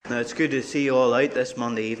Now, it's good to see you all out this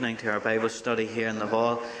Monday evening to our Bible study here in the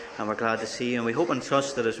hall, and we're glad to see you. And we hope and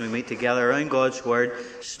trust that as we meet together around God's Word,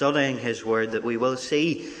 studying His Word, that we will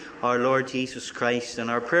see our Lord Jesus Christ,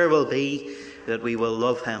 and our prayer will be that we will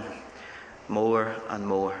love Him more and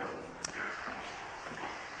more.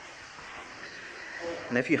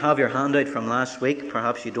 And if you have your handout from last week,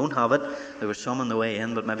 perhaps you don't have it. There was some on the way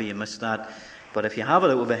in, but maybe you missed that. But if you have it,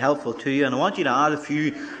 it will be helpful to you. And I want you to add a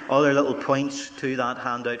few other little points to that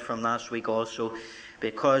handout from last week also,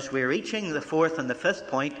 because we're reaching the fourth and the fifth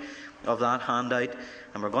point of that handout.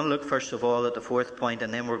 And we're going to look first of all at the fourth point,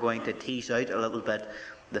 and then we're going to tease out a little bit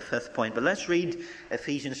the fifth point. But let's read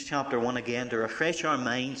Ephesians chapter 1 again to refresh our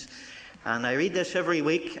minds. And I read this every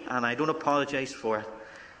week, and I don't apologise for it,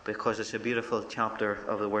 because it's a beautiful chapter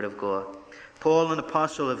of the Word of God. Paul, an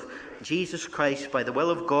apostle of Jesus Christ, by the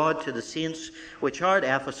will of God, to the saints which are at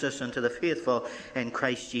Ephesus, and to the faithful in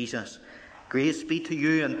Christ Jesus. Grace be to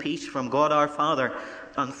you and peace from God our Father,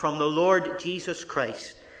 and from the Lord Jesus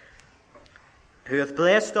Christ, who hath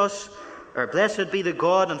blessed us, or blessed be the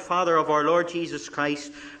God and Father of our Lord Jesus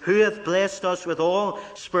Christ, who hath blessed us with all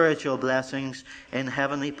spiritual blessings in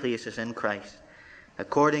heavenly places in Christ,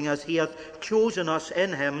 according as He hath chosen us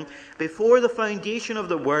in Him before the foundation of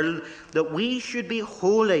the world, that we should be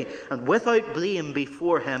holy and without blame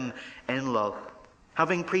before Him in love,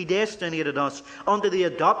 having predestinated us unto the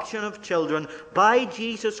adoption of children by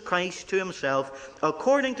Jesus Christ to Himself,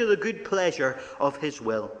 according to the good pleasure of His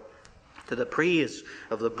will, to the praise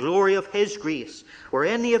of the glory of His grace,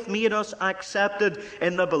 wherein He hath made us accepted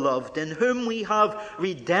in the Beloved, in whom we have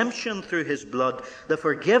redemption through His blood, the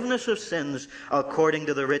forgiveness of sins, according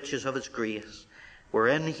to the riches of His grace,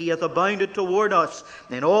 wherein He hath abounded toward us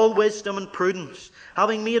in all wisdom and prudence,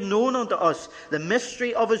 having made known unto us the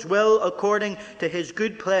mystery of His will, according to His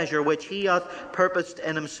good pleasure, which He hath purposed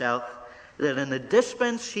in Himself, that in the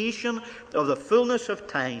dispensation of the fullness of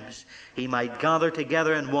times He might gather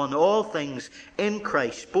together in one all things in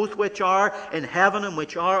Christ, both which are in heaven and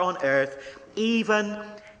which are on earth, even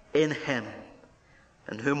in Him,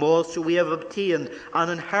 in whom also we have obtained an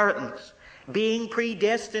inheritance, being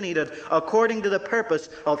predestinated according to the purpose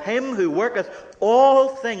of Him who worketh all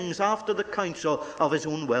things after the counsel of His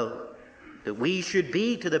own will, that we should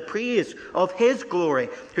be to the praise of His glory,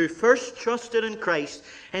 who first trusted in Christ,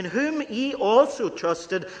 in whom ye also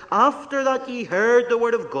trusted, after that ye heard the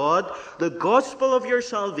word of God, the gospel of your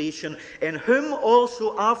salvation, in whom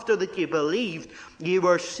also after that ye believed, ye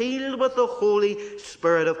were sealed with the Holy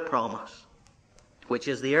Spirit of promise, which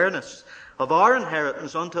is the earnest of our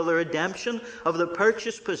inheritance unto the redemption of the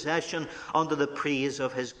purchased possession, unto the praise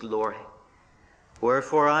of His glory.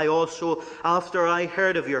 Wherefore I also, after I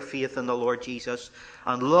heard of your faith in the Lord Jesus,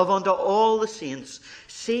 and love unto all the saints,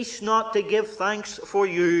 cease not to give thanks for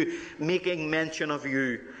you, making mention of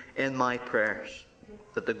you in my prayers,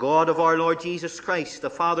 that the God of our Lord Jesus Christ, the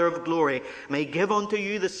Father of glory, may give unto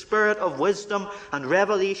you the spirit of wisdom and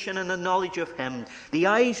revelation in the knowledge of Him, the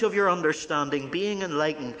eyes of your understanding being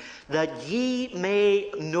enlightened, that ye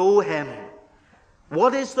may know Him.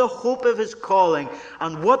 What is the hope of His calling,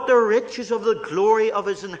 and what the riches of the glory of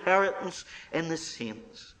His inheritance in the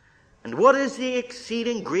saints? And what is the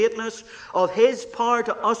exceeding greatness of His power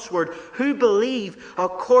to usward, who believe,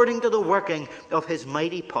 according to the working of His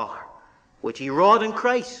mighty power, which He wrought in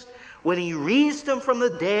Christ, when He raised Him from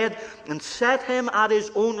the dead, and set Him at His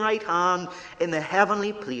own right hand in the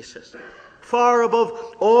heavenly places, far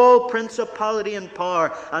above all principality and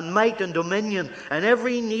power and might and dominion, and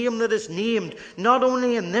every name that is named, not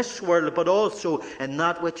only in this world, but also in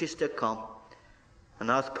that which is to come. And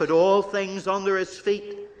hath put all things under His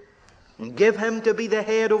feet, and give Him to be the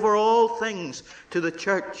head over all things to the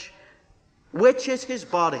church, which is His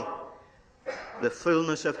body, the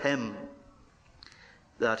fullness of Him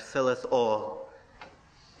that filleth all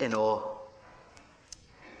in all.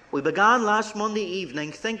 We began last Monday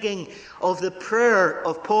evening thinking of the prayer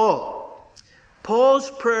of Paul.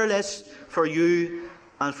 Paul's prayer list for you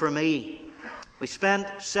and for me. We spent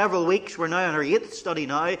several weeks, we're now on our 8th study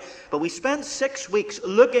now, but we spent 6 weeks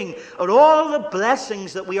looking at all the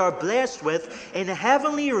blessings that we are blessed with in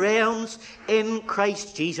heavenly realms in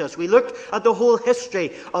Christ Jesus. We looked at the whole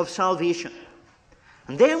history of salvation.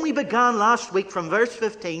 And then we began last week from verse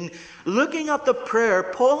 15, looking at the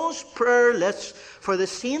prayer, Paul's prayer list for the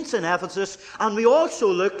saints in Ephesus, and we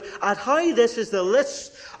also looked at how this is the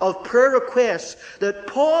list of prayer requests that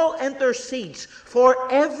Paul intercedes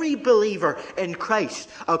for every believer in Christ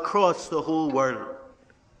across the whole world.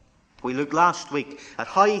 We looked last week at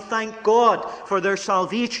how he thanked God for their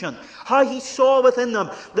salvation, how he saw within them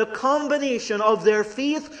the combination of their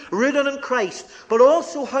faith rooted in Christ, but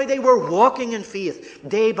also how they were walking in faith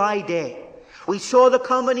day by day. We saw the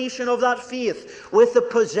combination of that faith with the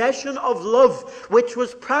possession of love, which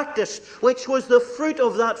was practiced, which was the fruit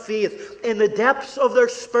of that faith in the depths of their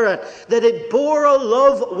spirit, that it bore a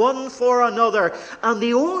love one for another. And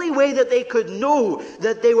the only way that they could know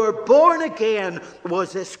that they were born again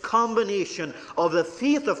was this combination of the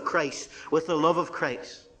faith of Christ with the love of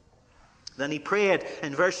Christ. Then he prayed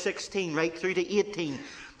in verse 16 right through to 18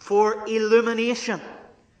 for illumination.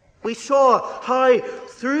 We saw how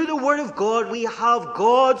through the Word of God we have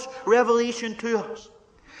God's revelation to us.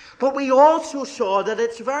 But we also saw that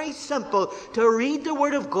it's very simple to read the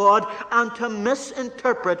Word of God and to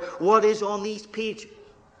misinterpret what is on these pages.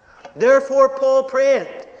 Therefore, Paul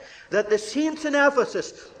prayed that the saints in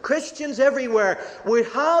Ephesus, Christians everywhere, would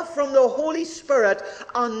have from the Holy Spirit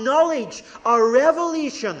a knowledge, a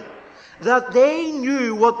revelation, that they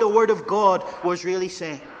knew what the Word of God was really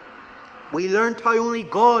saying. We learned how only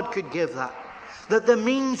God could give that. That the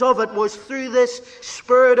means of it was through this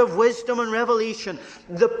spirit of wisdom and revelation.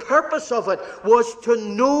 The purpose of it was to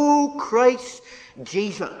know Christ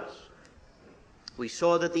Jesus. We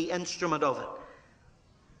saw that the instrument of it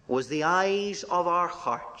was the eyes of our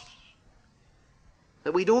hearts.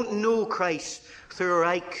 That we don't know Christ through our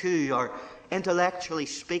IQ or intellectually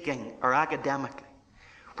speaking or academically.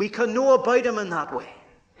 We can know about him in that way.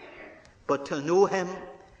 But to know him,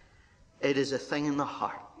 it is a thing in the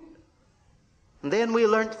heart. And then we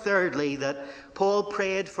learnt thirdly that Paul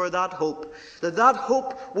prayed for that hope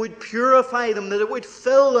hope would purify them, that it would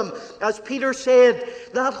fill them. As Peter said,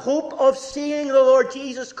 that hope of seeing the Lord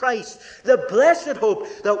Jesus Christ, the blessed hope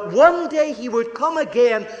that one day he would come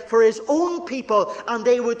again for his own people and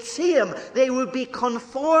they would see him. They would be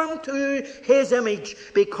conformed to his image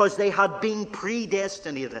because they had been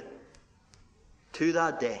predestinated to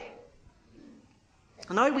that day.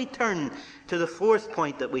 And now we turn to the fourth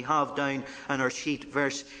point that we have down on our sheet,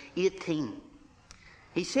 verse 18.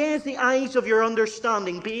 He says, the eyes of your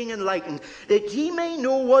understanding being enlightened, that ye may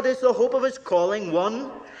know what is the hope of his calling,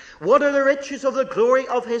 1, what are the riches of the glory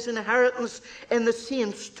of his inheritance in the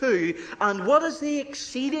saints, 2, and what is the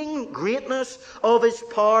exceeding greatness of his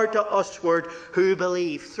power to usward who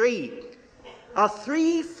believe, 3. A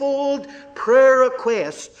threefold prayer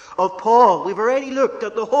request of Paul. We've already looked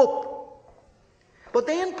at the hope. But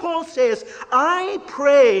then Paul says, I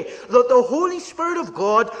pray that the Holy Spirit of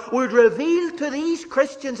God would reveal to these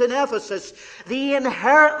Christians in Ephesus the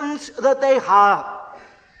inheritance that they have.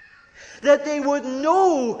 That they would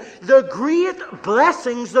know the great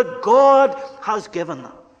blessings that God has given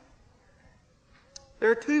them.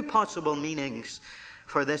 There are two possible meanings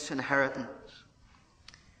for this inheritance.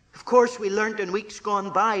 Of course, we learnt in weeks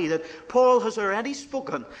gone by that Paul has already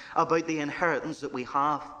spoken about the inheritance that we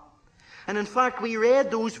have. And in fact, we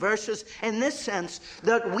read those verses in this sense,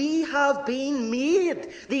 that we have been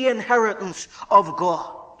made the inheritance of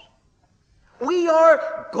God. We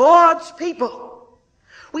are God's people.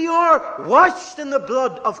 We are washed in the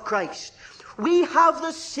blood of Christ. We have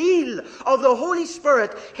the seal of the Holy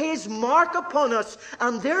Spirit, his mark upon us,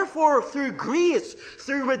 and therefore through grace,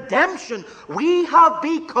 through redemption, we have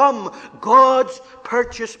become God's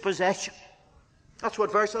purchased possession. That's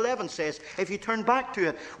what verse 11 says. If you turn back to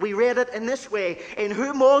it, we read it in this way, in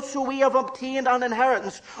whom also we have obtained an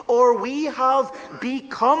inheritance, or we have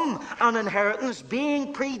become an inheritance,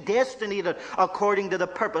 being predestinated according to the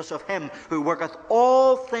purpose of him who worketh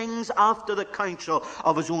all things after the counsel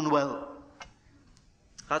of his own will.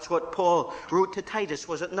 That's what Paul wrote to Titus,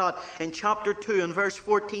 was it not? In chapter 2 and verse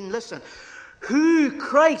 14, listen. Who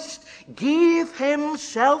Christ gave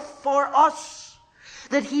himself for us,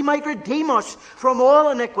 that he might redeem us from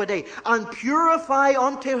all iniquity, and purify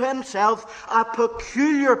unto himself a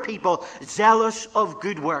peculiar people, zealous of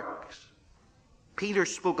good works. Peter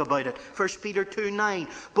spoke about it. 1 Peter 2:9.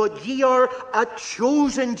 But ye are a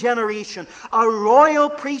chosen generation, a royal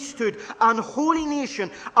priesthood, an holy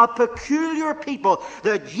nation, a peculiar people,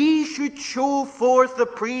 that ye should show forth the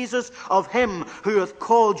praises of him who hath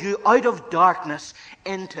called you out of darkness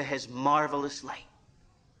into his marvelous light.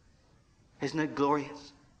 Isn't it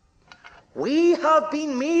glorious? We have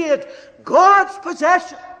been made God's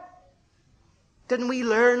possession. Didn't we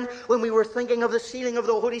learn when we were thinking of the sealing of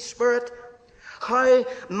the Holy Spirit how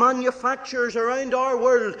manufacturers around our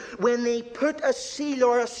world, when they put a seal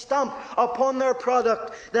or a stamp upon their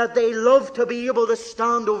product, that they love to be able to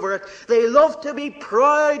stand over it. They love to be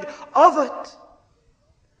proud of it.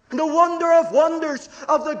 The wonder of wonders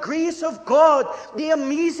of the grace of God, the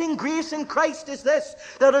amazing grace in Christ is this,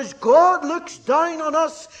 that as God looks down on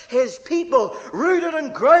us, His people, rooted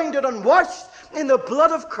and grounded and washed in the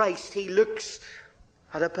blood of Christ, He looks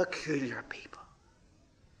at a peculiar people.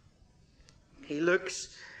 He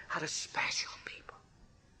looks at a special people.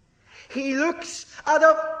 He looks at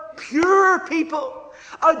a pure people,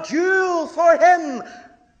 a jewel for Him,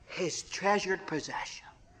 His treasured possession.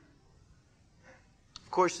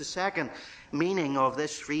 Of course, the second meaning of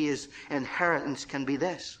this phrase, inheritance, can be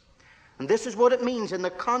this. And this is what it means in the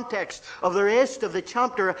context of the rest of the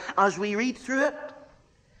chapter as we read through it.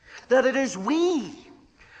 That it is we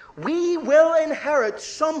will inherit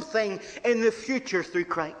something in the future through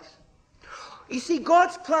Christ. You see,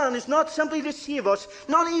 God's plan is not simply to save us,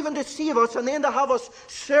 not even to save us and then to have us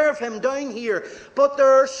serve Him down here. But there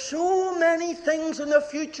are so many things in the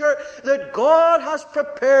future that God has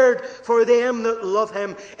prepared for them that love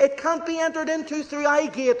Him. It can't be entered into through eye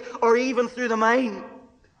gate or even through the mind.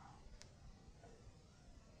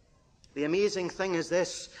 The amazing thing is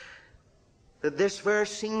this, that this verse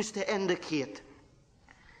seems to indicate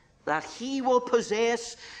that He will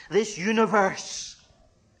possess this universe.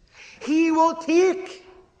 He will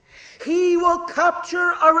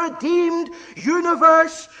capture a redeemed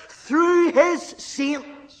universe through His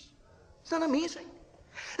saints. Isn't that amazing?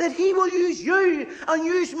 That He will use you and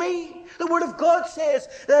use me. The Word of God says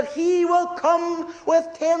that He will come with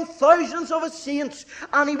 10,000s of His saints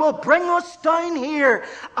and He will bring us down here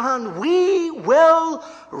and we will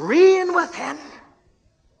reign with Him.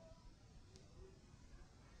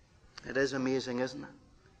 It is amazing, isn't it?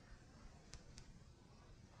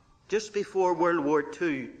 Just before World War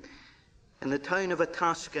II, in the town of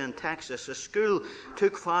Itasca in Texas, a school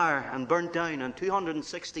took fire and burnt down, and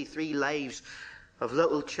 263 lives of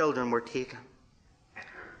little children were taken.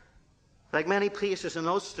 Like many places in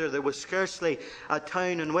Ulster, there was scarcely a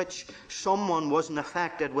town in which someone wasn't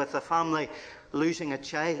affected with a family losing a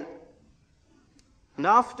child. And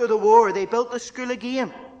after the war, they built the school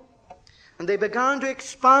again. And they began to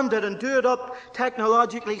expand it and do it up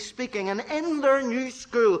technologically speaking. And in their new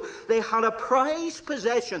school, they had a prized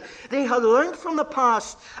possession. They had learned from the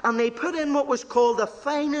past, and they put in what was called the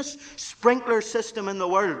finest sprinkler system in the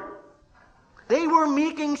world. They were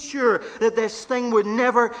making sure that this thing would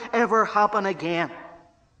never, ever happen again.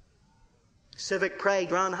 Civic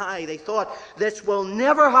pride ran high. They thought, this will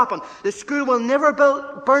never happen. The school will never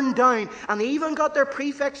burn down. And they even got their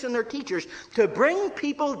prefects and their teachers to bring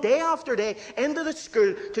people day after day into the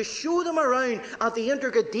school to show them around at the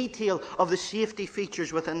intricate detail of the safety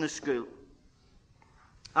features within the school.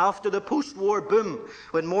 After the post-war boom,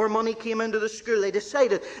 when more money came into the school, they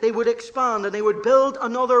decided they would expand and they would build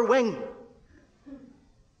another wing.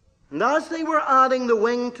 And as they were adding the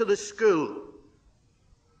wing to the school,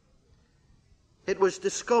 it was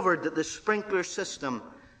discovered that the sprinkler system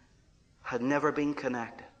had never been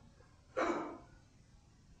connected.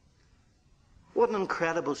 What an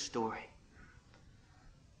incredible story.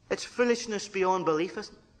 It's foolishness beyond belief,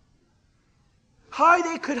 isn't it? How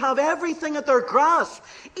they could have everything at their grasp,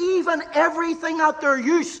 even everything at their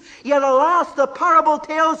use. Yet alas, the parable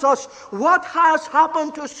tells us what has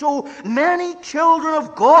happened to so many children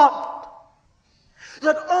of God.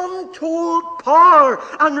 That untold power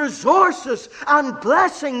and resources and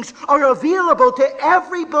blessings are available to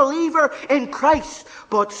every believer in Christ,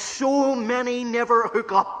 but so many never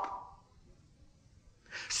hook up.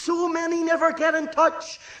 So many never get in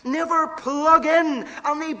touch, never plug in,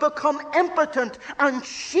 and they become impotent and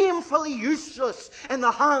shamefully useless in the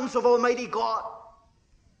hands of Almighty God.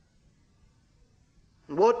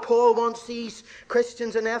 And what Paul wants these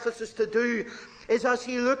Christians in Ephesus to do is, as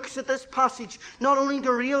he looks at this passage, not only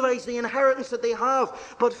to realize the inheritance that they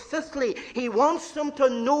have, but fifthly, he wants them to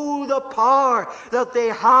know the power that they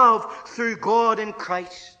have through God in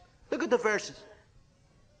Christ. Look at the verses.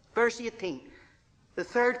 Verse 18, the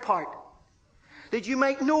third part. That you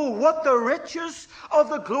might know what the riches of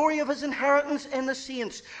the glory of His inheritance in the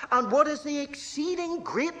saints, and what is the exceeding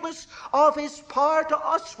greatness of His power to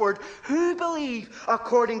usward, who believe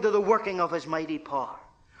according to the working of His mighty power,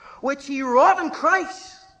 which He wrought in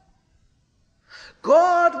Christ.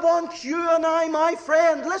 God wants you and I, my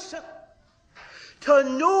friend, listen, to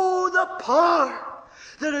know the power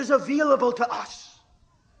that is available to us.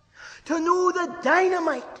 To know the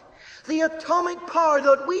dynamite, the atomic power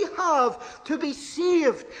that we have to be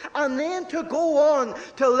saved and then to go on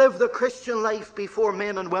to live the Christian life before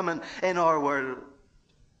men and women in our world.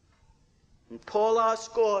 And Paul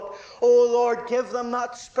asked God, "Oh Lord, give them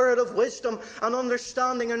that spirit of wisdom and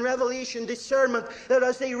understanding and revelation, discernment, that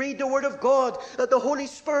as they read the Word of God, that the Holy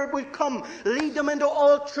Spirit would come, lead them into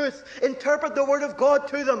all truth, interpret the Word of God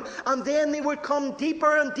to them, and then they would come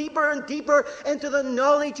deeper and deeper and deeper into the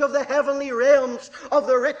knowledge of the heavenly realms, of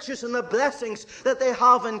the riches and the blessings that they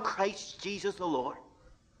have in Christ Jesus the Lord."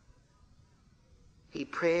 He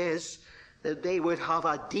prays that they would have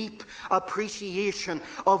a deep appreciation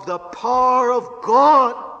of the power of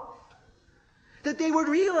God. That they would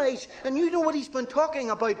realize, and you know what he's been talking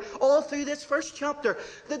about all through this first chapter,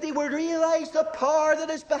 that they would realize the power that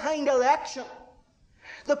is behind election,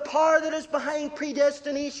 the power that is behind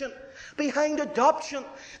predestination, behind adoption,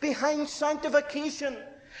 behind sanctification,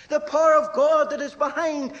 the power of God that is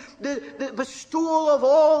behind the bestowal of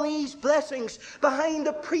all these blessings, behind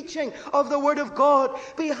the preaching of the Word of God,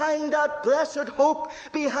 behind that blessed hope,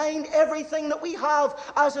 behind everything that we have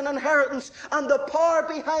as an inheritance, and the power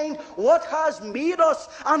behind what has made us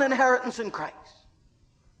an inheritance in Christ.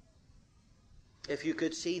 If you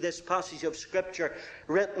could see this passage of Scripture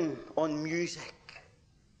written on music,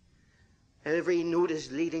 every note is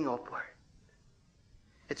leading upward.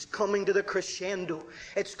 It's coming to the crescendo.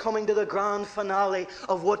 It's coming to the grand finale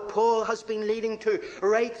of what Paul has been leading to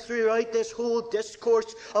right throughout this whole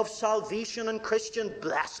discourse of salvation and Christian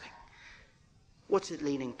blessing. What's it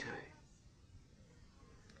leading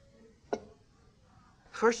to?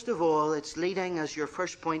 First of all, it's leading, as your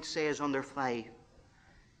first point says under 5,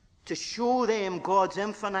 to show them God's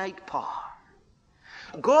infinite power.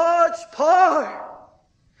 God's power!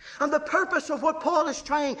 And the purpose of what Paul is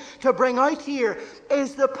trying to bring out here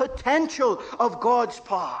is the potential of God's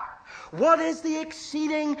power. What is the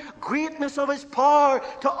exceeding greatness of His power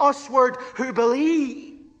to usward who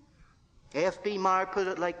believe? F.B. Meyer put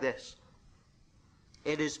it like this: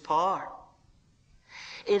 it is power.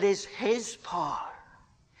 It is His power.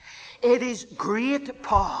 It is great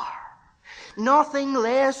power. Nothing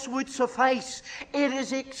less would suffice. It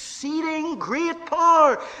is exceeding great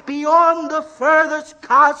power beyond the furthest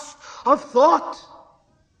cast of thought.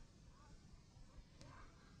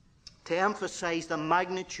 To emphasize the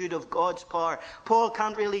magnitude of God's power, Paul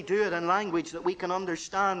can't really do it in language that we can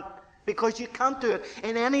understand, because you can't do it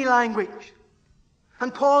in any language.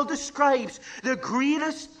 And Paul describes the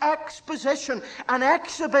greatest exposition and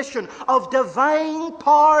exhibition of divine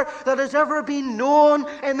power that has ever been known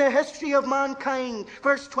in the history of mankind.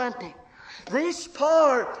 Verse 20. This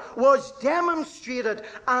power was demonstrated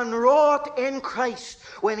and wrought in Christ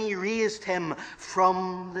when He raised Him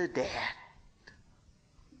from the dead.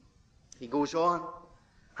 He goes on,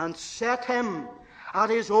 and set Him at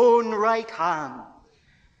His own right hand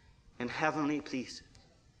in heavenly places.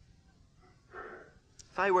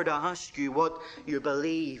 If I were to ask you what you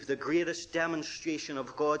believe the greatest demonstration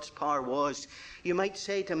of God's power was, you might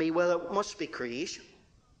say to me, well, it must be creation.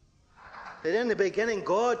 That in the beginning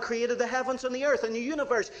God created the heavens and the earth and the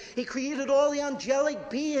universe. He created all the angelic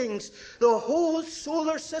beings, the whole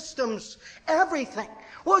solar systems, everything.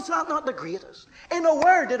 Was that not the greatest? In a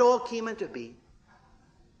word, it all came into being.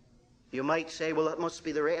 You might say, well, it must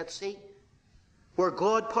be the Red Sea, where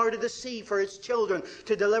God parted the sea for His children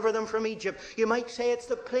to deliver them from Egypt. You might say it's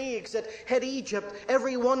the plagues that hit Egypt,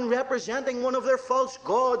 every one representing one of their false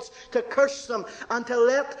gods, to curse them and to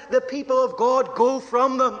let the people of God go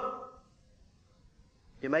from them.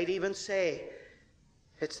 You might even say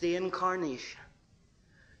it's the incarnation.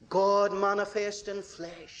 God manifest in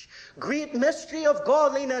flesh. Great mystery of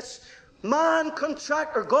godliness. God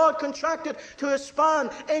contracted to a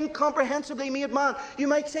span, incomprehensibly made man. You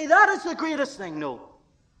might say that is the greatest thing. No.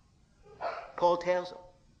 Paul tells us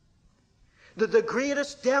that the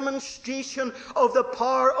greatest demonstration of the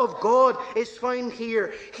power of God is found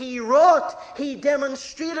here. He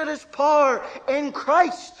demonstrated His power in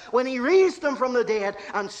Christ when He raised Him from the dead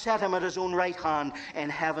and set Him at His own right hand in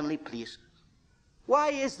heavenly places. Why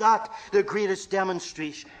is that the greatest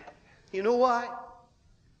demonstration? You know why?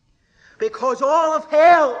 Because all of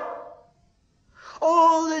hell,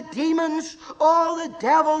 all the demons, all the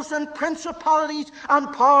devils and principalities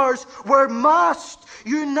and powers were massed,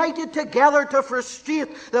 united together to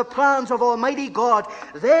frustrate the plans of Almighty God.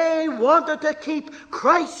 They wanted to keep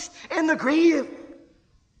Christ in the grave.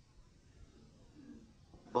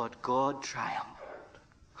 But God triumphed.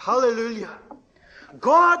 Hallelujah.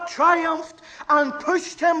 God triumphed and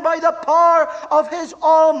pushed Him by the power of His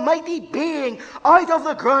almighty being out of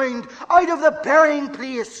the ground, out of the burying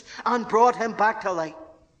place, and brought Him back to life.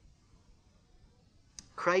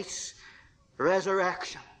 Christ's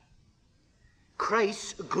resurrection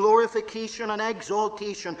Christ's glorification and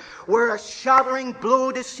exaltation were a shattering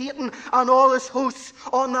blow to Satan and all his hosts.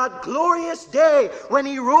 On that glorious day when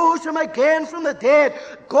he rose him again from the dead,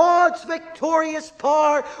 God's victorious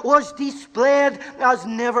power was displayed as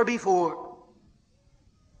never before.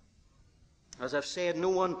 As I've said, no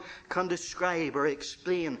one can describe or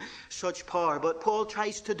explain such power, but Paul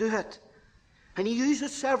tries to do it. And he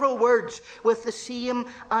uses several words with the same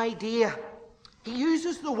idea. He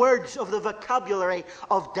uses the words of the vocabulary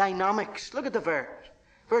of dynamics. Look at the verse.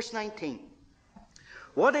 Verse 19.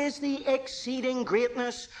 What is the exceeding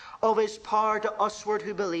greatness of his power to usward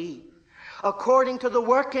who believe, according to the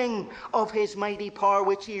working of his mighty power,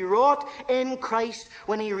 which he wrought in Christ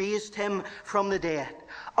when he raised him from the dead.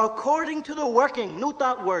 According to the working, note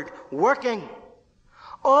that word, working,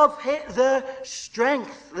 of the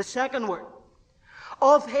strength, the second word,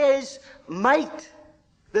 of his might,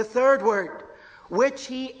 the third word, which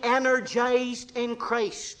he energized in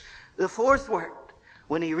Christ, the fourth word,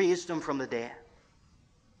 when he raised him from the dead.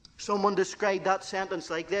 Someone described that sentence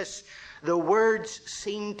like this: the words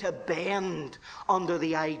seem to bend under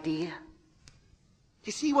the idea. Do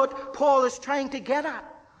you see what Paul is trying to get at?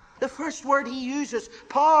 The first word he uses,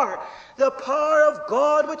 power. The power of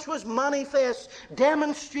God which was manifest,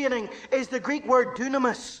 demonstrating, is the Greek word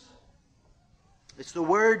dunamis. It's the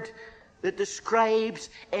word that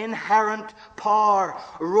describes inherent power,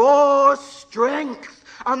 raw strength,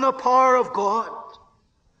 and the power of God.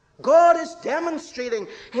 God is demonstrating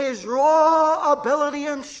his raw ability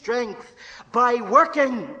and strength by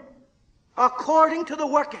working according to the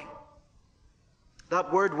working.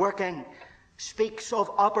 That word working speaks of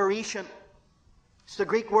operation. It's the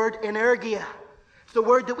Greek word energia. It's the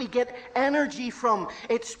word that we get energy from.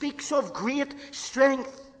 It speaks of great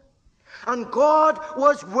strength. And God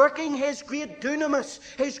was working his great dunamis,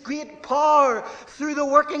 his great power, through the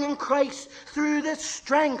working in Christ, through the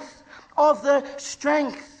strength of the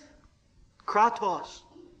strength. Kratos.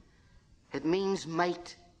 It means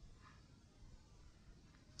might.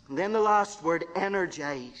 And then the last word,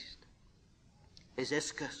 energized, is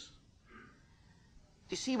ischus.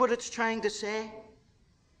 Do you see what it's trying to say?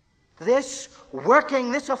 This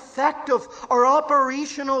working, this effective or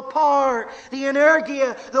operational power, the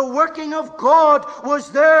energia, the working of God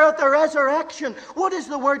was there at the resurrection. What is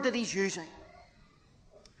the word that he's using?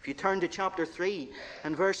 If you turn to chapter 3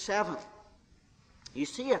 and verse 7, you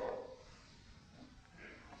see it.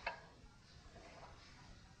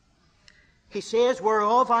 He says,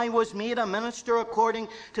 whereof I was made a minister according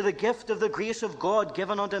to the gift of the grace of God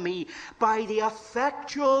given unto me, by the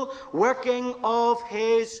effectual working of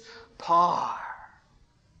his power.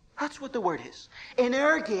 That's what the word is.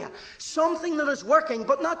 Energia. Something that is working,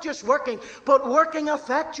 but not just working, but working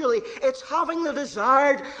effectually. It's having the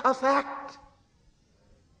desired effect.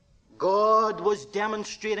 God was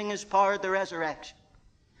demonstrating his power at the resurrection.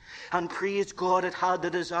 And praise God, it had the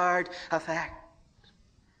desired effect.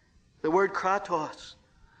 The word kratos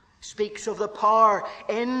speaks of the power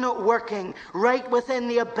in working, right within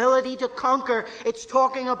the ability to conquer. It's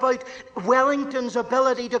talking about Wellington's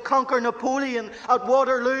ability to conquer Napoleon at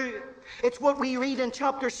Waterloo. It's what we read in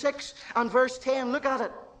chapter 6 and verse 10. Look at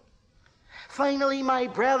it. Finally, my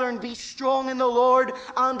brethren, be strong in the Lord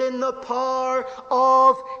and in the power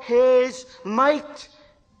of his might.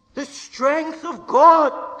 The strength of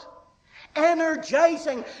God.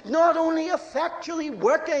 Energizing, not only effectually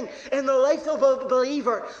working in the life of a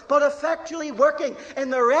believer, but effectually working in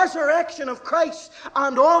the resurrection of Christ,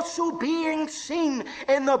 and also being seen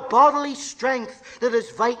in the bodily strength that is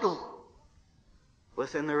vital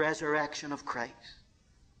within the resurrection of Christ.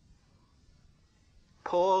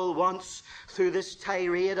 Paul wants, through this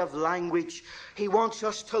tirade of language, he wants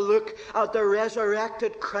us to look at the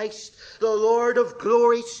resurrected Christ, the Lord of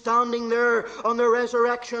glory, standing there on the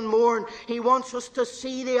resurrection morn. He wants us to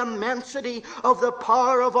see the immensity of the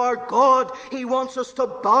power of our God. He wants us to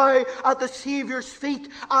bow at the Saviour's feet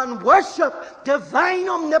and worship divine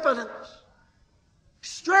omnipotence.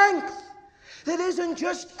 Strength that isn't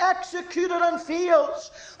just executed and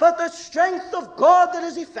fails, but the strength of God that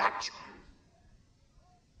is effectual.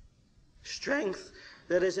 Strength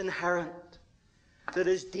that is inherent, that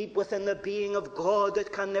is deep within the being of God,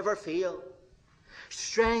 that can never fail.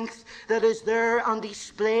 Strength that is there and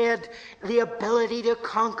displayed, the ability to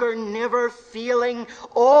conquer, never failing,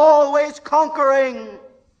 always conquering.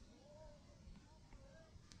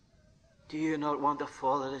 Do you not want to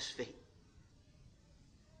fall at his feet?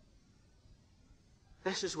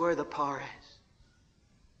 This is where the power is.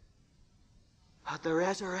 At the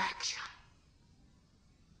resurrection.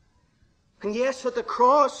 And yes, at the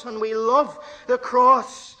cross, and we love the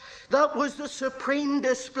cross. That was the supreme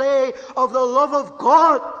display of the love of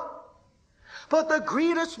God. But the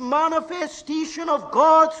greatest manifestation of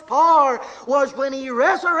God's power was when He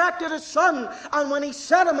resurrected His Son and when He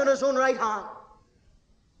set Him in His own right hand.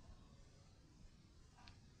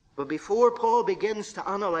 But before Paul begins to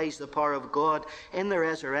analyze the power of God in the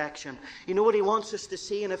resurrection, you know what he wants us to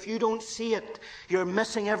see? And if you don't see it, you're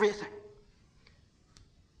missing everything.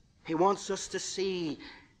 He wants us to see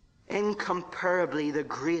incomparably the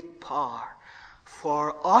great power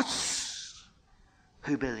for us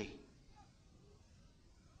who believe.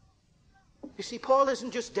 You see, Paul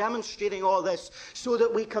isn't just demonstrating all this so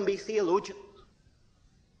that we can be theologians,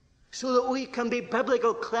 so that we can be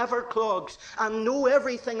biblical clever clogs and know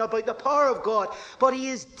everything about the power of God. But he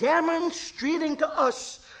is demonstrating to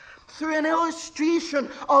us through an illustration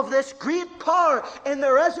of this great power in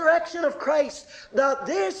the resurrection of Christ that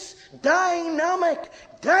this dynamite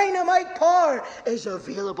power is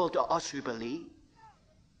available to us who believe.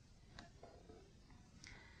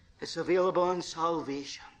 It's available in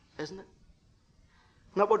salvation, isn't it?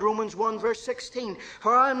 Not what Romans 1 verse 16.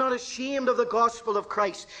 For I am not ashamed of the gospel of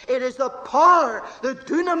Christ. It is the power, the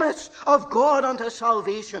dunamis of God unto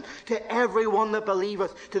salvation to everyone that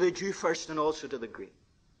believeth, to the Jew first and also to the Greek.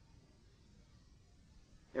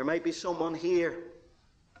 There might be someone here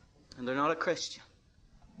and they're not a Christian.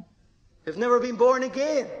 They've never been born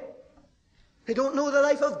again. They don't know the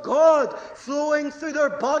life of God flowing through their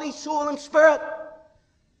body, soul and spirit.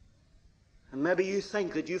 And maybe you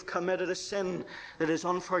think that you've committed a sin that is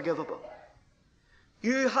unforgivable.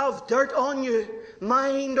 You have dirt on you,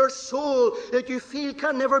 mind or soul, that you feel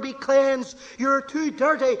can never be cleansed. You're too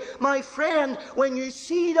dirty. My friend, when you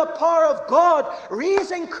see the power of God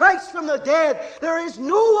raising Christ from the dead, there is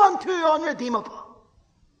no one too unredeemable.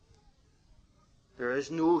 There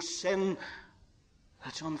is no sin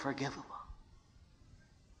that's unforgivable.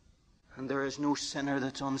 And there is no sinner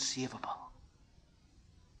that's unsavable.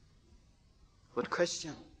 But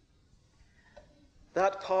Christian,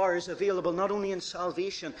 that power is available not only in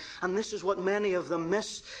salvation, and this is what many of them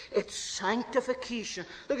miss, it's sanctification.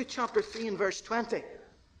 Look at chapter 3 and verse 20.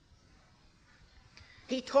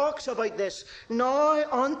 He talks about this. Now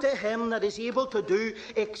unto Him that is able to do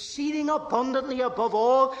exceeding abundantly above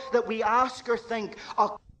all that we ask or think,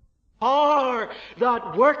 a power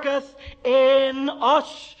that worketh in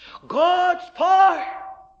us. God's power.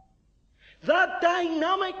 That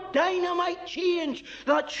dynamite change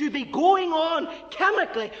that should be going on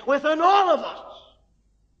chemically within all of us.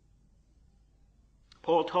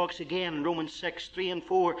 Paul talks again in Romans 6, 3 and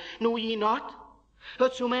 4. Know ye not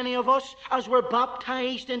that so many of us, as were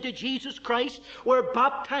baptized into Jesus Christ, were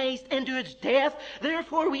baptized into His death?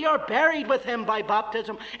 Therefore we are buried with Him by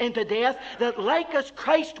baptism into death, that like as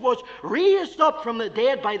Christ was raised up from the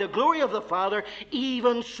dead by the glory of the Father,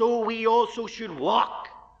 even so we also should walk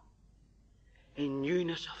in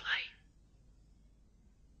newness of life.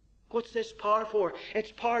 What's this power for? It's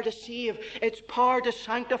power to save. It's power to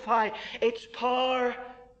sanctify. It's power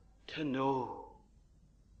to know.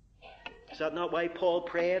 Is that not why Paul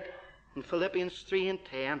prayed in Philippians 3 and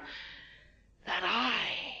 10? That I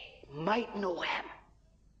might know Him.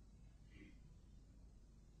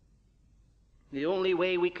 The only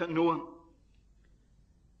way we can know Him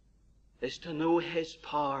is to know His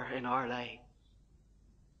power in our life.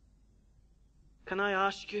 Can I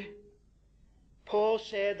ask you? Paul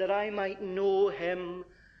said that I might know Him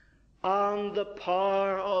and the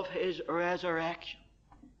power of His resurrection.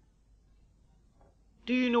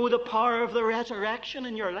 Do you know the power of the resurrection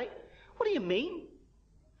in your life? What do you mean?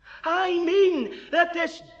 I mean that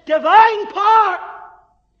this divine power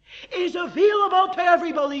is available to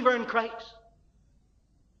every believer in Christ.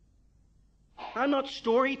 I'm not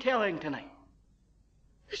storytelling tonight.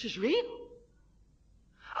 This is real.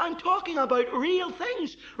 I'm talking about real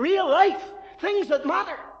things, real life, things that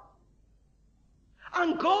matter.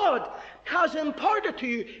 And God has imparted to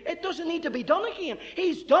you. It doesn't need to be done again.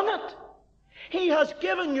 He's done it. He has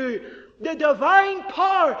given you the divine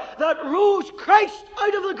power that rose Christ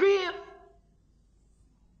out of the grave.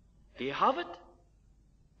 Do you have it?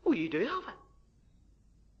 Oh, you do have it.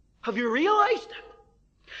 Have you realized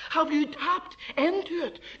it? Have you tapped into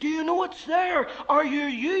it? Do you know it's there? Are you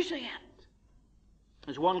using it?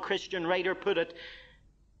 As one Christian writer put it,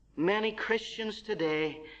 many Christians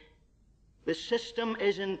today, the system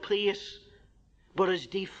is in place but is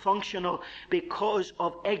dysfunctional because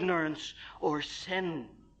of ignorance or sin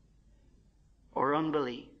or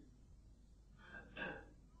unbelief.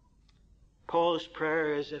 Paul's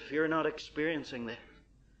prayer is, if you're not experiencing this,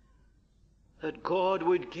 that God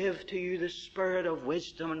would give to you the spirit of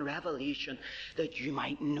wisdom and revelation that you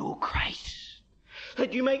might know Christ,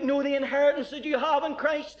 that you might know the inheritance that you have in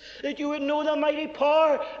Christ, that you would know the mighty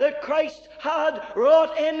power that Christ had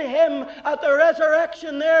wrought in him at the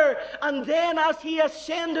resurrection there, and then as he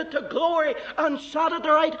ascended to glory and sat at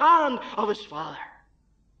the right hand of his Father.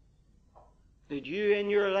 That you in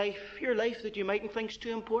your life that you mightn't think's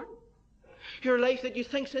too important, your life that you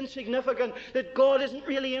think's insignificant, that God isn't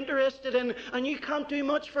really interested in, and you can't do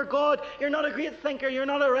much for God. You're not a great thinker, you're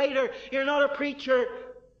not a writer, you're not a preacher.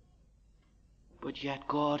 But yet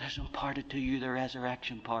God has imparted to you the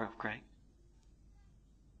resurrection power of Christ.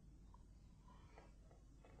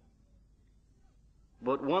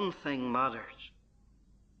 But one thing matters,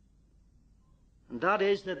 and that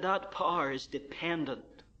is that power is dependent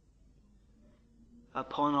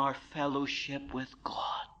upon our fellowship with God.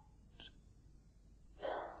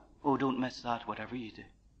 Oh, don't miss that, whatever you do.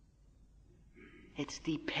 It's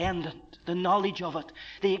dependent, the knowledge of it,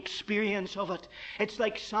 the experience of it. It's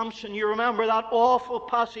like Samson. You remember that awful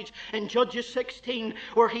passage in Judges 16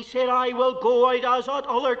 where he said, I will go out as at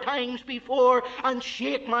other times before and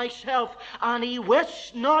shake myself. And he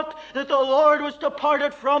wist not that the Lord was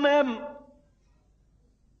departed from him.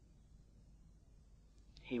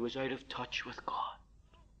 He was out of touch with God.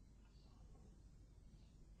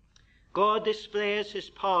 God displays his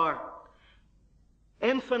power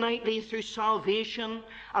infinitely through salvation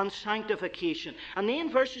and sanctification. And then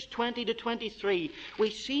in verses 20 to 23, we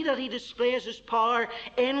see that he displays his power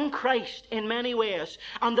in Christ in many ways.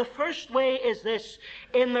 And the first way is this,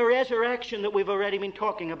 in the resurrection that we've already been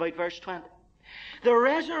talking about, verse 20. The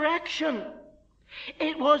resurrection,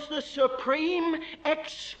 it was the supreme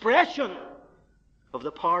expression of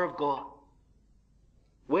the power of God,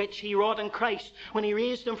 which he wrought in Christ when he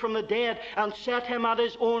raised him from the dead and set him at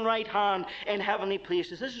his own right hand in heavenly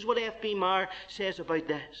places. This is what F.B. Meyer says about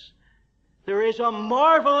this. There is a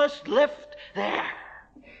marvelous lift there,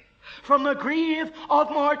 from the grave of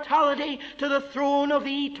mortality to the throne of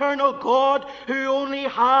the eternal God who only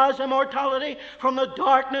has immortality, from the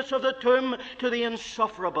darkness of the tomb to the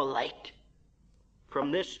insufferable light.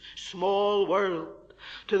 From this small world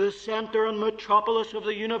to the center and metropolis of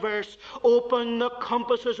the universe, open the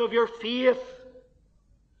compasses of your faith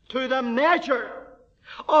to the measure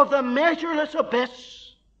of the measureless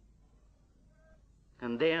abyss,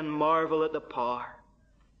 and then marvel at the power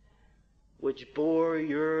which bore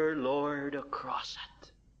your Lord across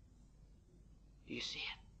it. Do you see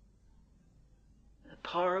it? The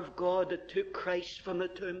power of God that took Christ from the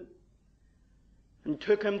tomb and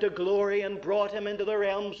took him to glory and brought him into the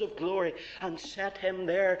realms of glory and set him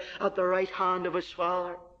there at the right hand of his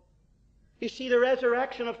Father. You see, the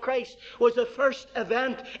resurrection of Christ was the first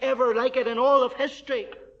event ever like it in all of history.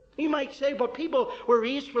 You might say, but people were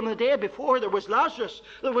raised from the dead before. There was Lazarus.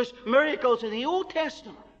 There was miracles in the Old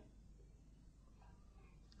Testament.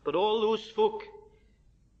 But all those folk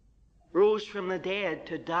rose from the dead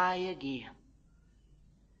to die again.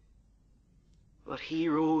 But he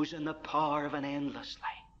rose in the power of an endless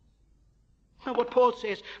life. Now what Paul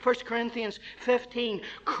says, 1 Corinthians 15,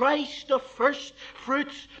 Christ the first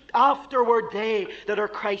fruits, afterward they that are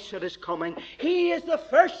Christ at his coming. He is the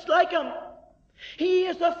first like him. He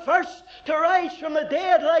is the first to rise from the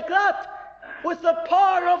dead like that, with the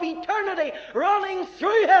power of eternity running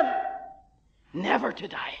through him, never to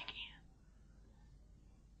die again.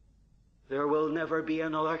 There will never be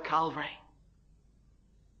another Calvary.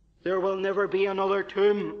 There will never be another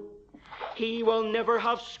tomb. He will never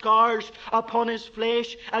have scars upon his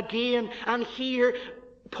flesh again. And here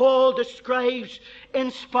Paul describes,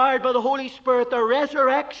 inspired by the Holy Spirit, the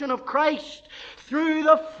resurrection of Christ through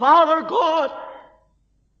the Father God.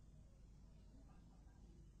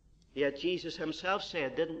 Yet Jesus himself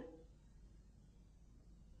said, didn't he?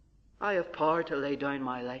 I have power to lay down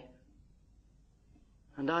my life,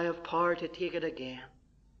 and I have power to take it again.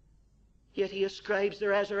 Yet he ascribes the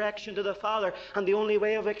resurrection to the Father, and the only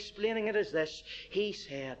way of explaining it is this. He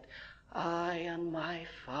said, I and my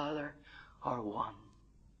Father are one.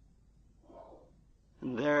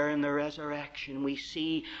 And there in the resurrection we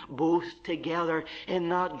see both together in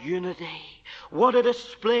that unity. What a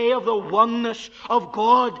display of the oneness of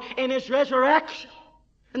God in his resurrection.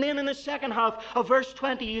 And then in the second half of verse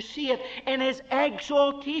 20, you see it in his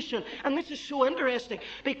exaltation. And this is so interesting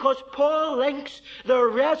because Paul links the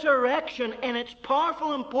resurrection in its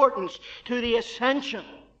powerful importance to the ascension.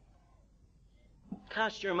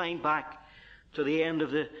 Cast your mind back to the end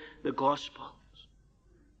of the Gospels.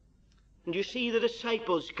 And you see the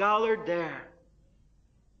disciples gathered there.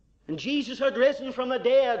 And Jesus had risen from the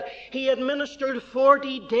dead. He had ministered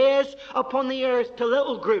 40 days upon the earth to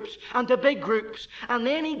little groups and to big groups. And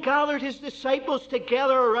then he gathered his disciples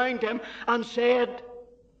together around him and said,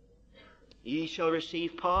 Ye shall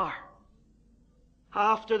receive power,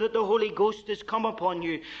 after that the Holy Ghost is come upon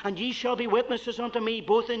you, and ye shall be witnesses unto me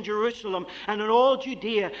both in Jerusalem and in all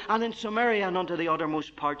Judea and in Samaria and unto the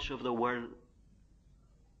uttermost parts of the world.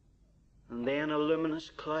 And then a luminous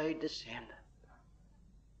cloud descended,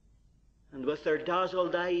 and with their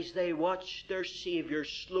dazzled eyes they watched their Saviour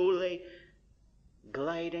slowly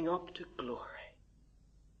gliding up to glory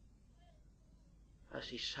as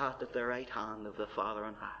he sat at the right hand of the Father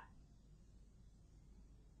on high.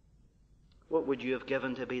 What would you have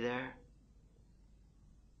given to be there?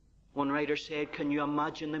 One writer said, can you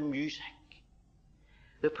imagine the music?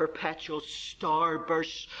 The perpetual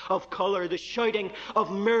starbursts of colour, the shouting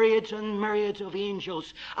of myriads and myriads of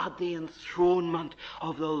angels at the enthronement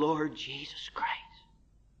of the Lord Jesus Christ.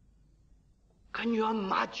 Can you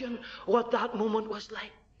imagine what that moment was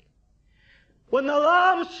like? When the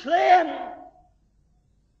Lamb slain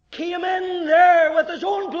came in there with his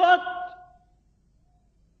own blood,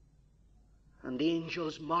 and the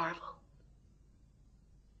angels marveled,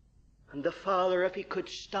 and the Father, if he could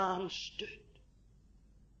stand, stood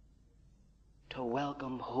to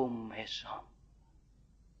welcome home his Son.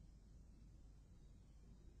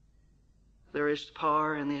 There is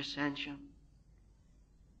power in the ascension,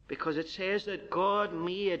 because it says that God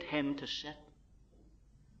made him to sit.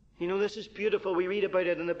 You know, this is beautiful. We read about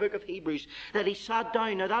it in the book of Hebrews, that he sat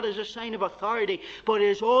down. Now that is a sign of authority, but it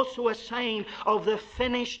is also a sign of the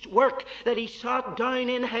finished work, that he sat down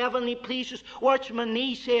in heavenly places. Watch,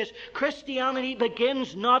 Maní says, Christianity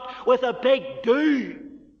begins not with a big do,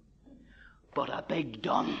 but a big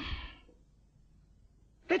done.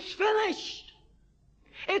 It's finished.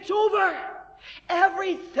 It's over.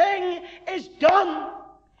 Everything is done.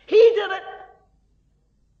 He did it.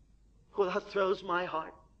 Oh, that thrills my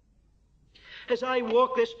heart. As I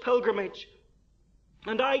walk this pilgrimage,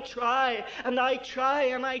 and I try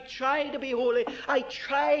to be holy. I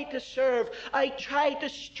try to serve. I try to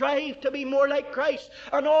strive to be more like Christ.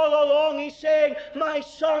 And all along he's saying, my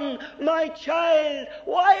son, my child,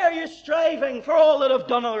 why are you striving for all that I've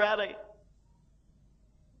done already?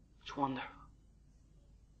 It's wonderful.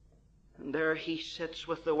 And there he sits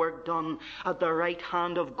with the work done at the right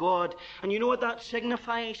hand of God. And you know what that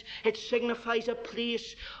signifies? It signifies a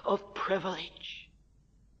place of privilege.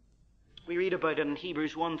 We read about it in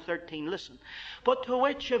Hebrews 1:13. Listen. But to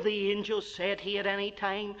which of the angels said he at any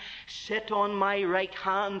time, sit on my right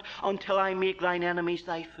hand until I make thine enemies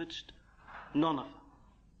thy footstool? None of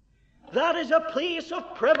them. That is a place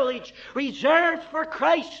of privilege reserved for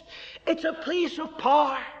Christ. It's a place of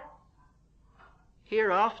power.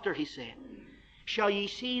 Hereafter, he said, shall ye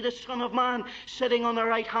see the Son of Man sitting on the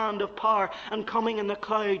right hand of power and coming in the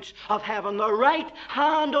clouds of heaven. The right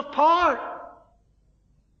hand of power.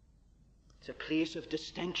 It's a place of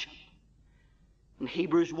distinction. In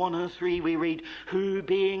Hebrews 1:3 we read, who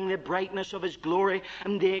being the brightness of his glory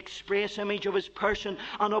and the express image of his person,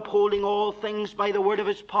 and upholding all things by the word of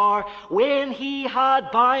his power, when he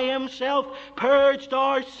had by himself purged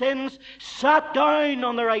our sins, sat down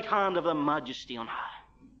on the right hand of the majesty on high.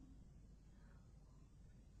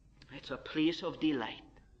 It's a place of delight.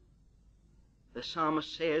 The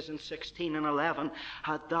psalmist says in 16 and 11,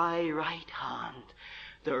 at thy right hand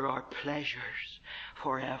there are pleasures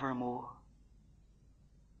forevermore.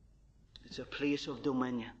 It's a place of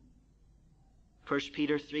dominion. 1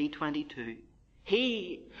 Peter 3:22.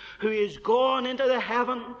 He who is gone into the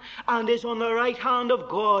heaven and is on the right hand of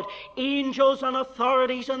God, angels and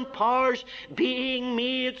authorities and powers being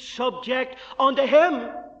made subject unto him.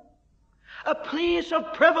 A place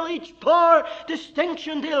of privilege, power,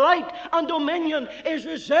 distinction, delight, and dominion is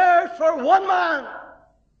reserved for one man.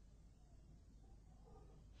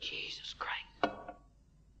 Jesus Christ.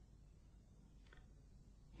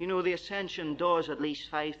 You know, the ascension does at least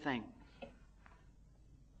 5 things.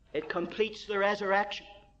 It completes the resurrection.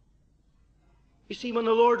 You see, when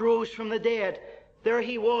the Lord rose from the dead, there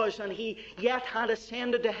he was, and he yet had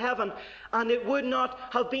ascended to heaven. And it would not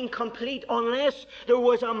have been complete unless there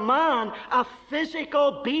was a man, a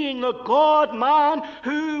physical being, the God-man,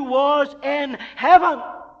 who was in heaven.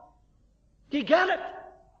 Do you get it?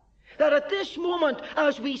 That at this moment,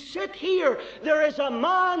 as we sit here, there is a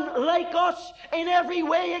man like us in every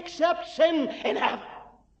way except sin in heaven.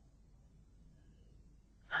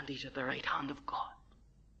 And he's at the right hand of God.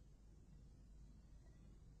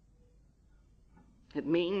 It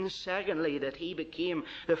means, secondly, that he became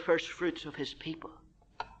the first fruits of his people.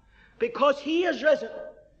 Because he is risen,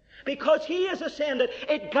 because he is ascended,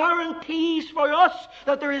 it guarantees for us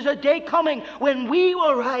that there is a day coming when we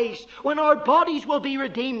will rise, when our bodies will be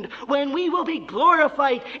redeemed, when we will be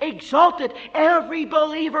glorified, exalted, every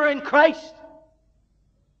believer in Christ.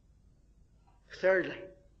 Thirdly,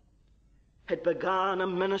 it began a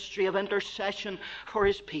ministry of intercession for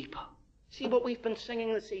his people. See what we've been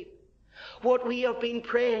singing this evening? What we have been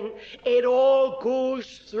praying, it all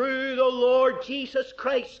goes through the Lord Jesus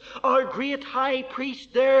Christ, our great high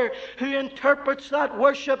priest there, who interprets that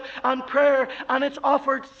worship and prayer, and it's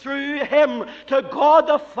offered through him to God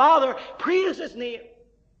the Father. Praise his name.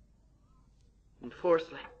 And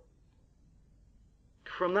fourthly,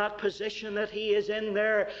 from that position that he is in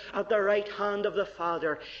there at the right hand of the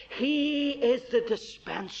Father, he is the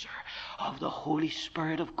dispenser of the Holy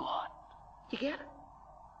Spirit of God. You get it?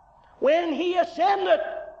 When he ascended,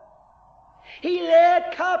 he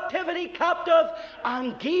led captivity captive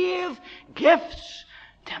and gave gifts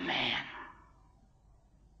to men.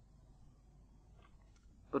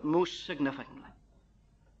 But most significantly,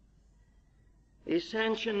 the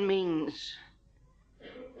ascension means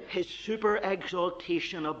his super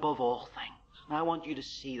exaltation above all things. And I want you to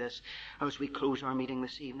see this as we close our meeting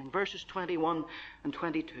this evening. Verses 21 and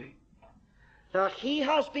 22. That he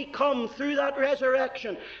has become, through that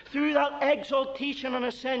resurrection, through that exaltation and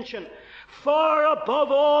ascension, far above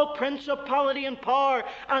all principality and power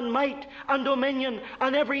and might and dominion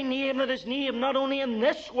and every name that is named, not only in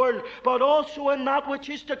this world, but also in that which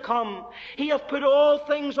is to come. He hath put all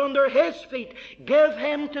things under his feet. Give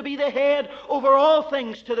him to be the head over all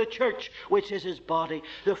things to the church, which is his body,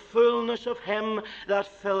 the fullness of him that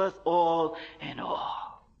filleth all in all.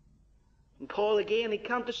 And Paul again, he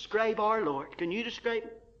can't describe our Lord. Can you describe him?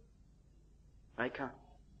 I can't.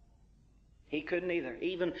 He couldn't either.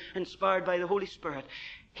 Even inspired by the Holy Spirit,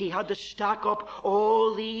 he had to stack up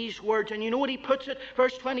all these words. And you know what he puts it?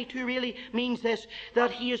 Verse 22 really means this, that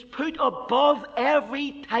he is put above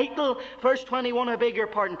every title. Verse 21, I beg your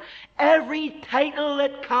pardon. Every title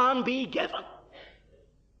that can be given. Have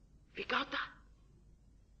you got that?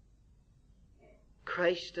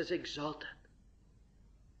 Christ is exalted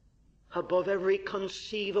above every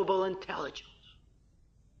conceivable intelligence,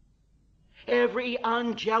 every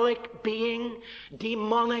angelic being,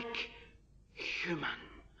 demonic, human.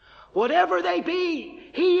 Whatever they be,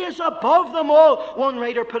 he is above them all. One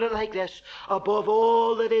writer put it like this, above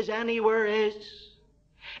all that is, anywhere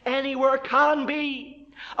can be,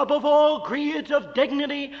 above all grades of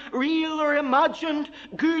dignity, real or imagined,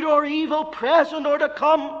 good or evil, present or to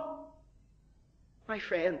come. My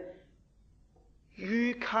friend,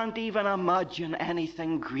 you can't even imagine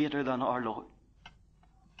anything greater than our Lord.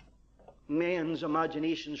 Men's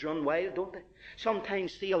imaginations run wild, don't they?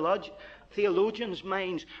 Sometimes theologians'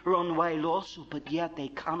 minds run wild also, but yet they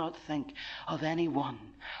cannot think of anyone,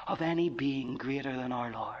 of any being greater than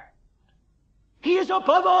our Lord. He is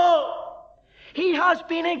above all. He has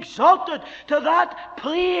been exalted to that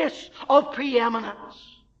place of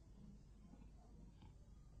preeminence.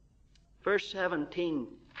 Verse 17.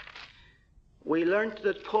 We learnt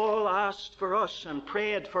that Paul asked for us and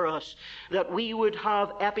prayed for us that we would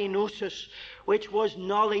have epignosis, which was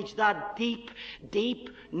knowledge, that deep,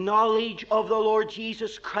 deep knowledge of the Lord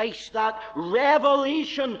Jesus Christ, that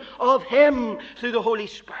revelation of him through the Holy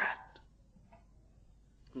Spirit.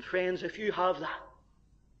 And friends, if you have that,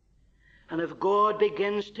 and if God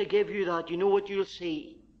begins to give you that, you know what you'll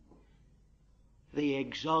see? The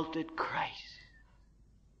exalted Christ.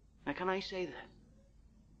 Now can I say this?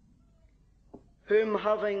 Whom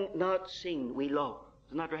having not seen, we love.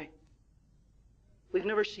 Isn't that right? We've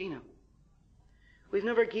never seen him. We've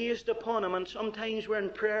never gazed upon him, and sometimes we're in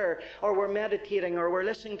prayer, or we're meditating, or we're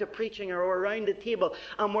listening to preaching, or we're around the table,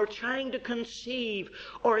 and we're trying to conceive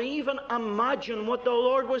or even imagine what the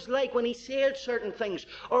Lord was like when he said certain things,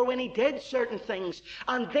 or when he did certain things.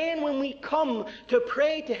 And then when we come to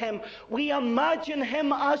pray to him, we imagine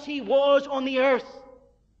him as he was on the earth.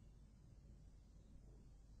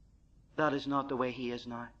 That is not the way he is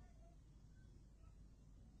now.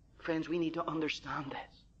 Friends, we need to understand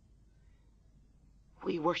this.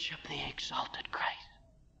 We worship the exalted Christ.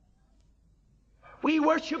 We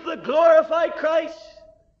worship the glorified Christ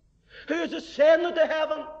who has ascended to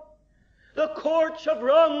heaven. The courts have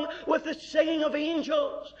rung with the singing of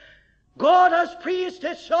angels. God has praised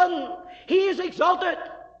his Son. He is exalted.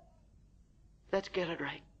 Let's get it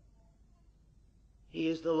right. He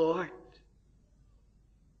is the Lord.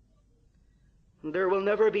 And there will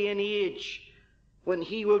never be an age when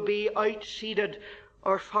he will be outseated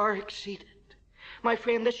or far exceeded. My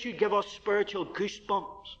friend, this should give us spiritual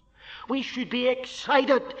goosebumps. We should be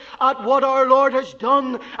excited at what our Lord has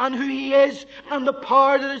done and who he is and the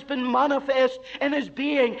power that has been manifest in his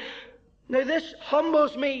being. Now this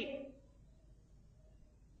humbles me.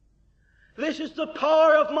 This is the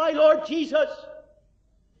power of my Lord Jesus.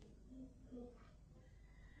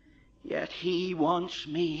 Yet he wants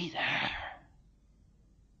me there.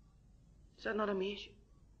 Does that not amaze you?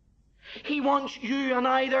 He wants you and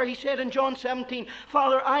I there. He said in John 17,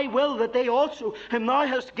 Father, I will that they also, whom thou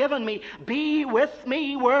hast given me, be with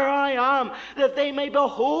me where I am, that they may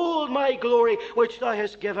behold my glory which thou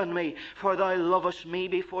hast given me. For thou lovest me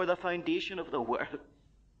before the foundation of the world.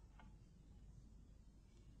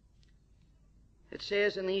 It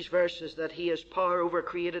says in these verses that he has power over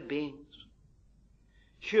created beings,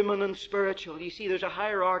 human and spiritual. You see, there's a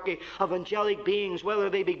hierarchy of angelic beings, whether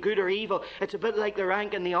they be good or evil. It's a bit like the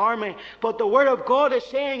rank in the army. But the Word of God is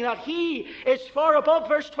saying that He is far above,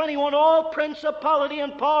 verse 21, all principality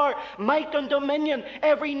and power, might and dominion,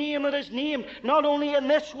 every name that is named, not only in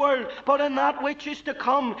this world, but in that which is to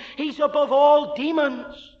come. He's above all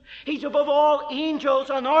demons. He's above all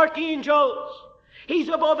angels and archangels. He's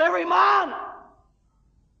above every man.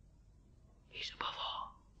 He's above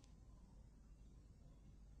all.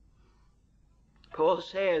 Paul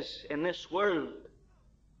says, in this world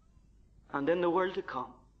and in the world to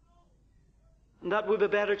come. And that would be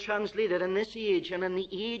better translated, in this age and in the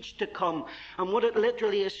age to come. And what it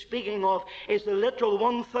literally is speaking of is the literal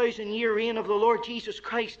 1,000-year reign of the Lord Jesus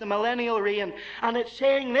Christ, the millennial reign. And it's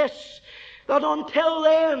saying this, that until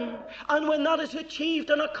then, and when that is achieved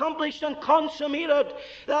and accomplished and consummated,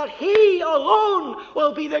 that He alone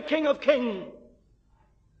will be the King of kings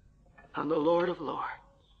and the Lord of lords.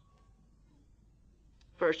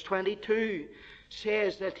 Verse 22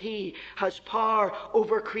 says that He has power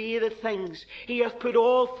over created things. He hath put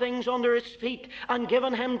all things under His feet and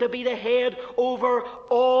given Him to be the head over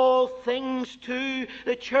all things to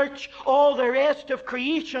the church. All the rest of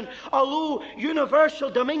creation, although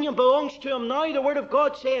universal dominion belongs to Him now, the Word of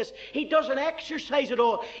God says He doesn't exercise it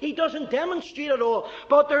all. He doesn't demonstrate it all.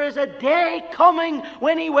 But there is a day coming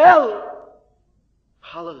when He will.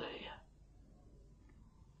 Hallelujah.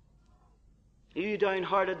 Are you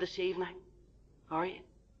downhearted this evening? Are you?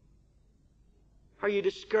 Are you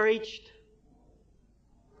discouraged?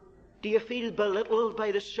 Do you feel belittled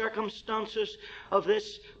by the circumstances of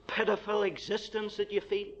this pitiful existence that you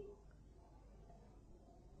feel?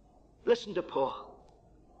 Listen to Paul.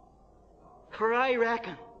 For I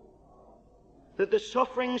reckon that the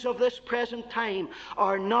sufferings of this present time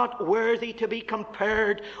are not worthy to be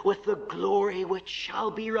compared with the glory which shall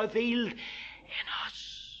be revealed in us.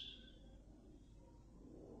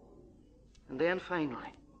 And then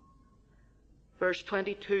finally, verse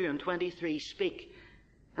 22 and 23 speak.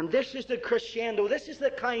 And this is the crescendo, this is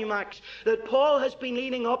the climax that Paul has been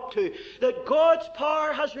leading up to. That God's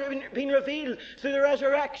power has been revealed through the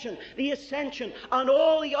resurrection, the ascension, and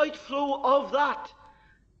all the outflow of that.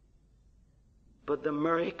 But the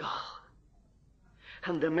miracle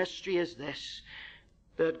and the mystery is this,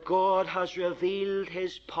 that God has revealed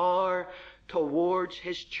His power towards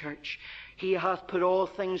His church. He hath put all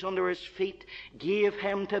things under His feet, gave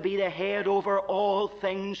Him to be the head over all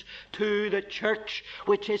things to the church,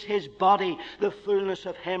 which is His body, the fullness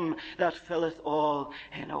of Him that filleth all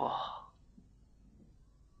in all.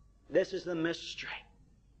 This is the mystery.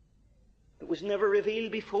 It was never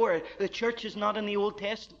revealed before. The church is not in the Old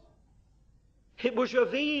Testament. It was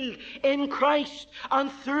revealed in Christ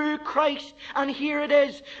and through Christ. And here it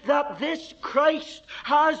is, that this Christ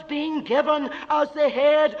has been given as the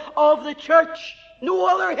head of the church. No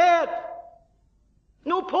other head.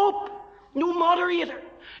 No pope. No moderator.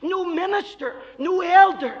 No minister. No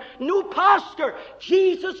elder. No pastor.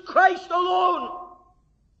 Jesus Christ alone.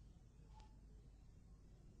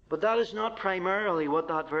 But that is not primarily what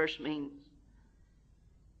that verse means.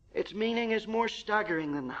 Its meaning is more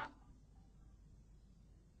staggering than that.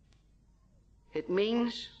 It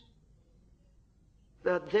means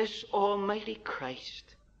that this Almighty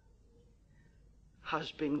Christ has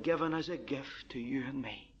been given as a gift to you and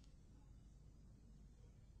me.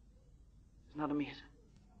 Isn't that amazing?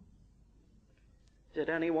 Is it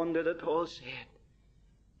any wonder that Paul said,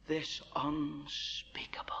 this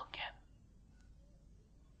unspeakable gift?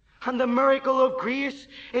 And the miracle of grace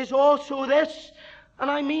is also this, and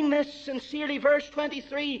I mean this sincerely, verse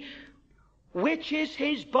 23, which is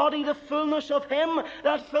His body, the fullness of Him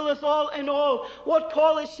that filleth all in all. What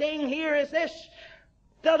Paul is saying here is this,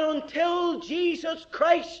 that until Jesus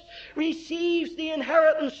Christ receives the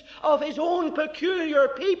inheritance of His own peculiar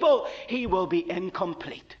people, He will be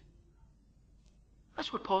incomplete.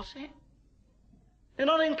 That's what Paul's saying. And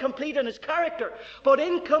not incomplete in His character, but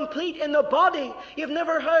incomplete in the body. You've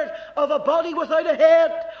never heard of a body without a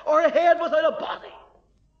head, or a head without a body.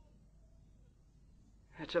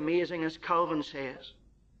 It's amazing, as Calvin says,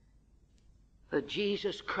 that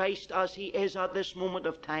Jesus Christ, as He is at this moment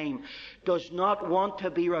of time, does not want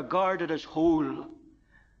to be regarded as whole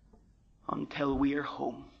until we are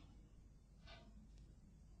home.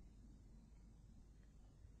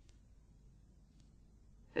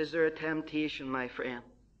 Is there a temptation, my friend,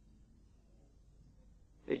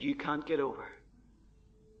 that you can't get over?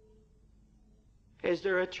 Is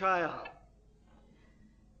there a trial?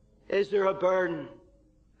 Is there a burden?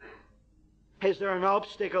 Is there an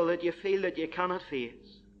obstacle that you feel that you cannot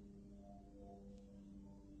face?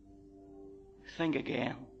 Think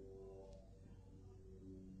again.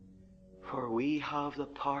 For we have the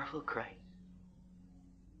powerful Christ.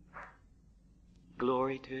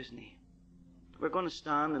 Glory to His name. We're going to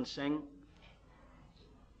stand and sing.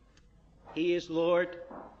 He is Lord.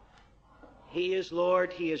 He is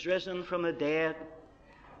Lord. He is risen from the dead.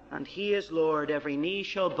 And He is Lord. Every knee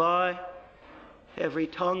shall bow. Every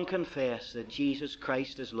tongue confess that Jesus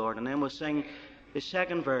Christ is Lord. And then we'll sing the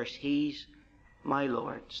second verse. He's my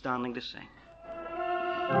Lord. Standing to sing.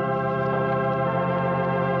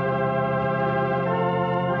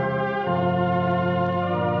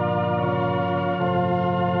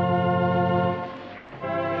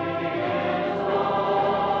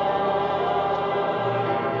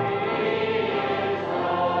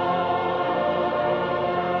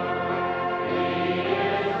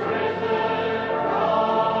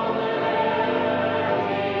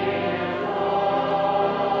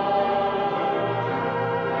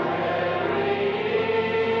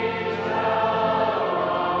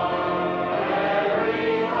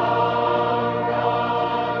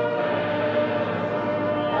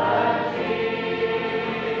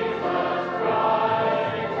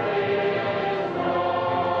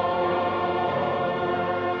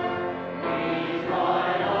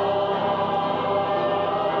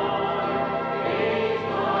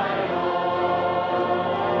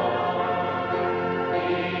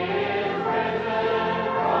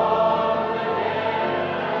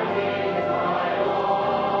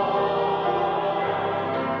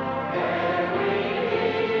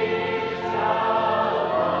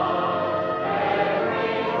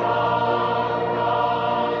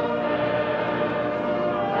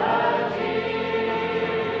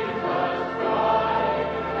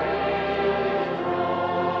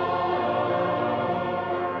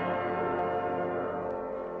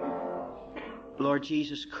 Lord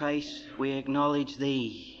Jesus Christ, we acknowledge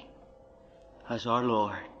Thee as our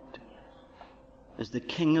Lord, as the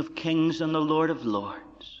King of kings and the Lord of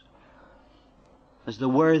lords, as the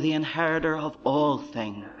worthy inheritor of all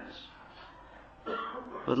things.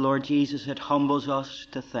 But Lord Jesus, it humbles us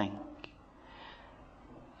to think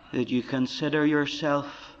that You consider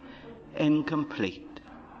Yourself incomplete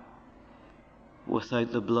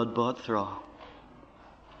without the blood-bought thrall.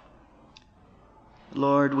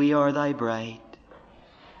 Lord, we are Thy bride,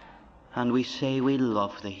 and we say we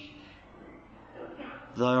love Thee.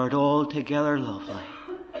 Thou art altogether lovely.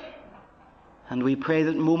 And we pray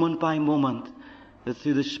that moment by moment, that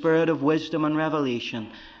through the Spirit of wisdom and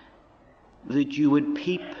revelation, that You would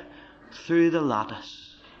peep through the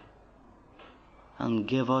lattice and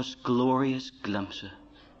give us glorious glimpses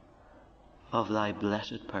of Thy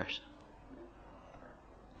blessed person.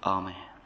 Amen.